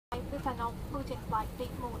and not put in flight safe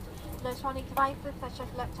mode. Electronic devices such as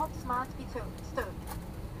laptops must be stowed.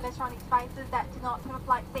 Electronic devices that do not have a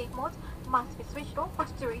flight safe mode must be switched off for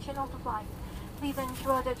the duration of the flight. Please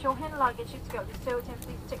ensure that your hand luggage is well stowed and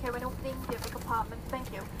please check when opening the other compartments.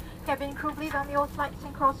 Thank you. Cabin crew, please on your flights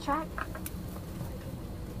and cross-check.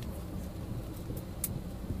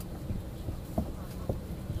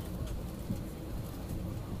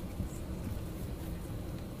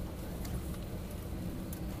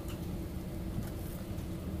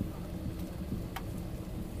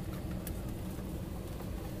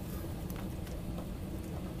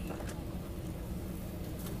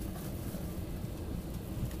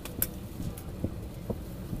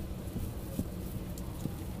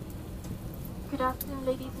 Good afternoon,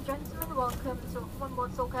 ladies and gentlemen. Welcome to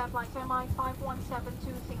onboard Seoul Air Flight MI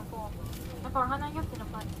 517 to Singapore. And for Hana Yasina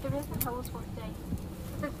flight, stewards and hosts for today.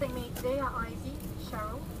 Assisting me today are Ivy,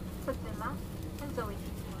 Cheryl, Priscilla, and Zoe.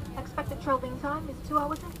 Expected traveling time is 2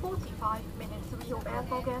 hours and 45 minutes. We hope Air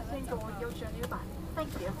Seoul guests enjoy your journey back.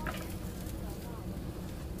 Thank you.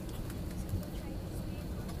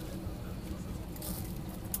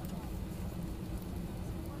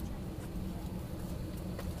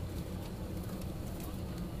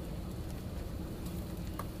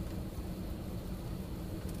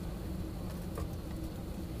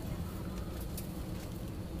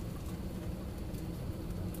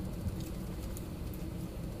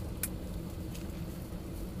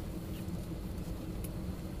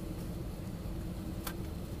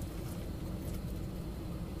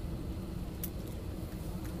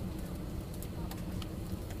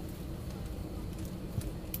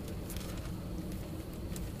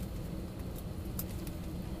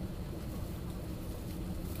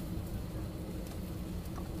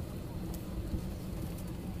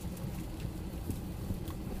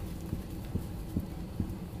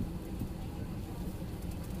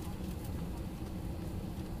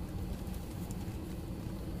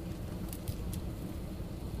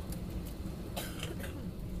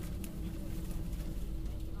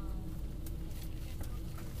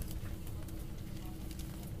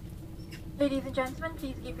 Ladies and gentlemen,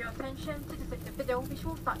 please give your attention to the video which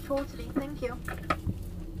will start shortly. Thank you.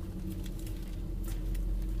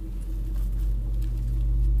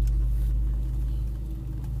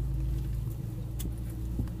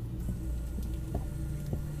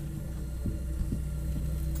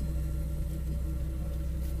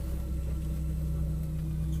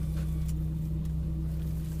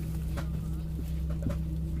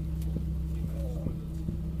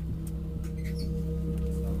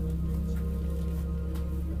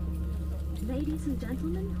 Ladies and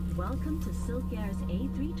gentlemen, welcome to Silk Air's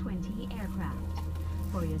A320 aircraft.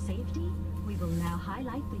 For your safety, we will now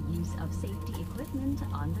highlight the use of safety equipment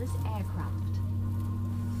on this aircraft.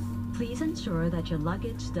 Please ensure that your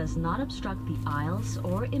luggage does not obstruct the aisles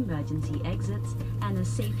or emergency exits and is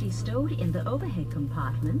safely stowed in the overhead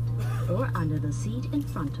compartment or under the seat in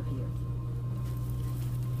front of you.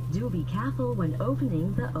 Do be careful when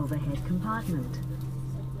opening the overhead compartment.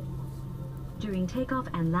 During takeoff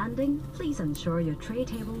and landing, please ensure your tray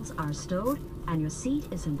tables are stowed and your seat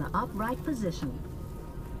is in the upright position.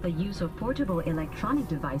 The use of portable electronic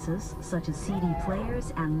devices such as CD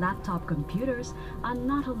players and laptop computers are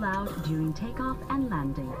not allowed during takeoff and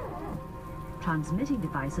landing. Transmitting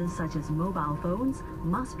devices such as mobile phones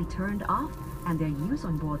must be turned off and their use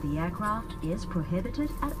on board the aircraft is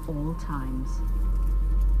prohibited at all times.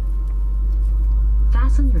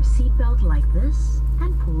 Fasten your seatbelt like this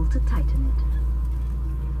and pull to tighten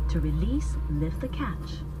it. To release, lift the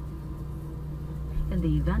catch. In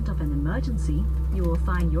the event of an emergency, you will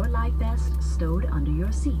find your life vest stowed under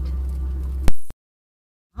your seat.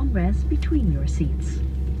 Armrest between your seats.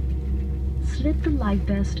 Slip the life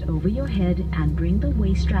vest over your head and bring the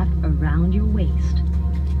waist strap around your waist.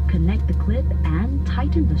 Connect the clip and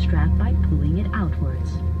tighten the strap by pulling it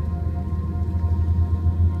outwards.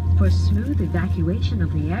 For smooth evacuation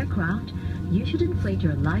of the aircraft, you should inflate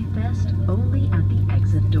your life vest only at the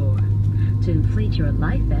exit door. To inflate your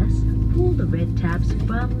life vest, pull the red tabs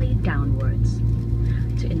firmly downwards.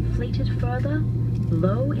 To inflate it further,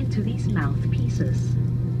 blow into these mouthpieces.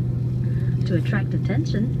 To attract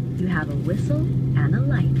attention, you have a whistle and a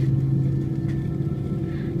light.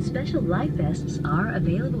 Special life vests are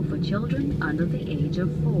available for children under the age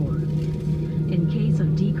of 4. In case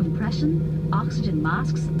of decompression, oxygen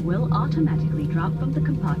masks will automatically drop from the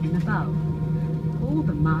compartment above. Pull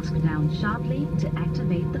the mask down sharply to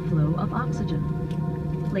activate the flow of oxygen.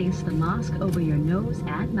 Place the mask over your nose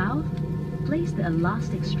and mouth. Place the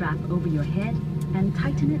elastic strap over your head and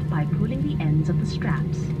tighten it by pulling the ends of the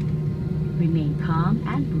straps. Remain calm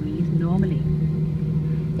and breathe normally.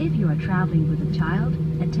 If you are traveling with a child,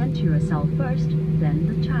 attend to yourself first, then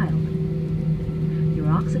the child.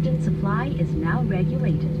 Your oxygen supply is now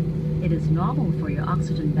regulated. It is normal for your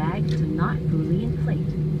oxygen bag to not fully inflate.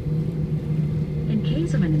 In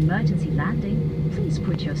case of an emergency landing, please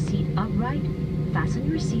put your seat upright, fasten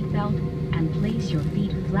your seatbelt, and place your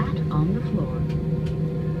feet flat on the floor.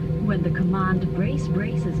 When the command brace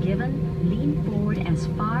brace is given, lean forward as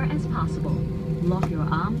far as possible. Lock your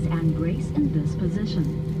arms and brace in this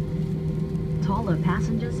position. Taller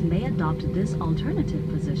passengers may adopt this alternative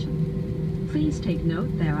position. Please take note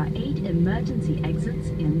there are 8 emergency exits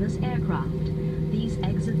in this aircraft. These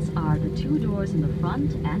exits are the 2 doors in the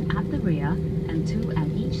front and at the rear, and 2 at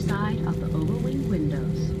each side of the overwing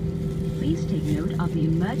windows. Please take note of the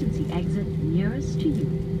emergency exit nearest to you.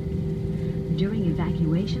 During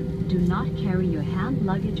evacuation, do not carry your hand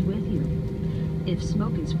luggage with you. If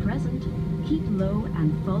smoke is present, keep low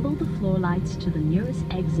and follow the floor lights to the nearest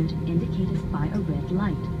exit indicated by a red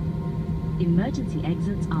light. Emergency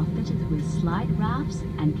exits are fitted with slide rafts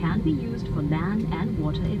and can be used for land and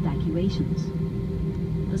water evacuations.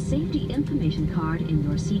 The safety information card in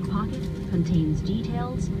your seat pocket contains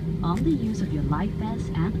details on the use of your life vest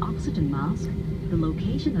and oxygen mask, the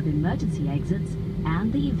location of emergency exits,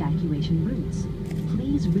 and the evacuation routes.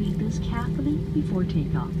 Please read this carefully before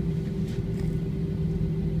takeoff.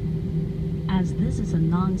 As this is a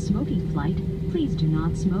non-smoking flight, please do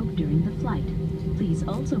not smoke during the flight. Please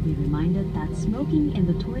also be reminded that smoking in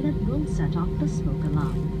the toilet will set off the smoke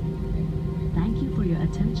alarm. Thank you for your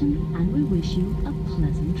attention, and we wish you a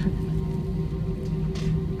pleasant trip.